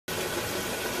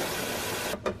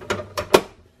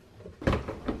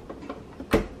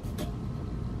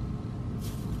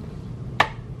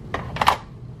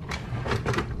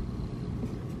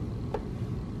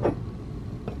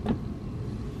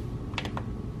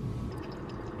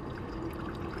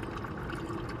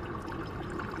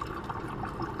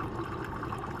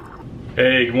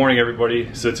Hey, good morning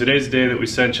everybody. So today's the day that we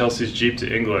send Chelsea's Jeep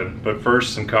to England, but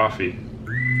first some coffee.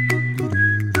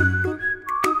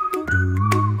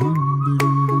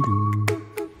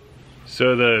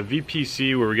 So the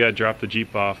VPC where we got to drop the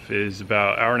Jeep off is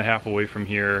about an hour and a half away from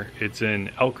here. It's in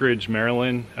Elkridge,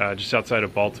 Maryland, just outside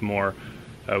of Baltimore.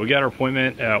 We got our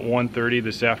appointment at 1:30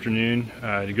 this afternoon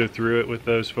to go through it with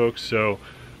those folks. So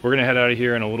we're gonna head out of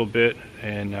here in a little bit,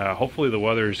 and hopefully the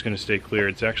weather is gonna stay clear.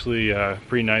 It's actually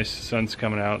pretty nice. The sun's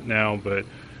coming out now, but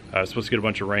it's supposed to get a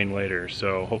bunch of rain later.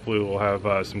 So hopefully we'll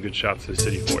have some good shots of the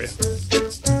city for you.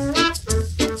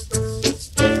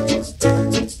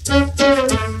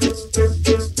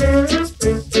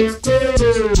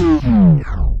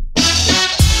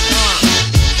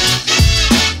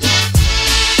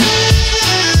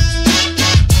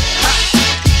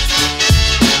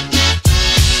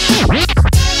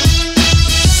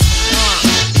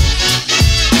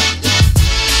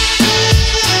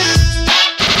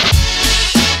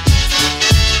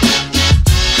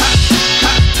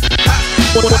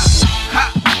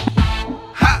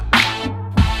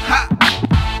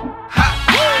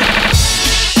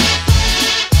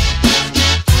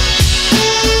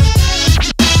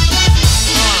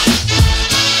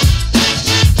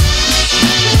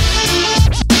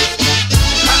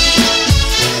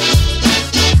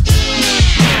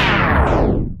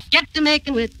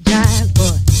 Making with jive,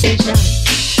 boy,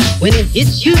 when it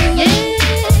hits you,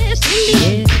 yes,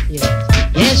 indeed, yes,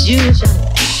 yes, you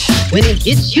shine. When it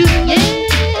hits you,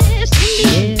 yes,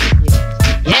 indeed,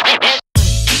 yes,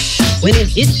 yes, when it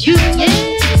hits you,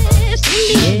 yes,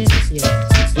 indeed,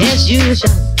 yes, yes, you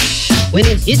shine. When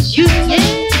it hits you,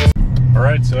 yes. All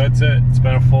right, so that's it. It's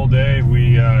been a full day.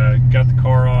 We got the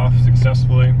car off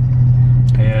successfully,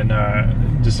 and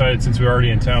decided since we were already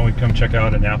in town, we'd come check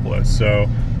out Annapolis. So.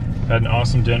 Had an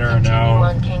awesome dinner, and now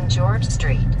on King George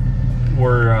Street.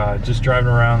 We're just driving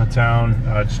around the town,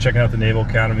 just checking out the Naval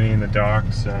Academy and the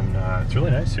docks, and it's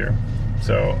really nice here.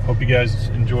 So hope you guys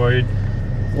enjoyed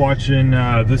watching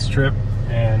this trip,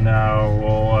 and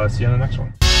we'll see you on the next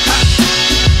one.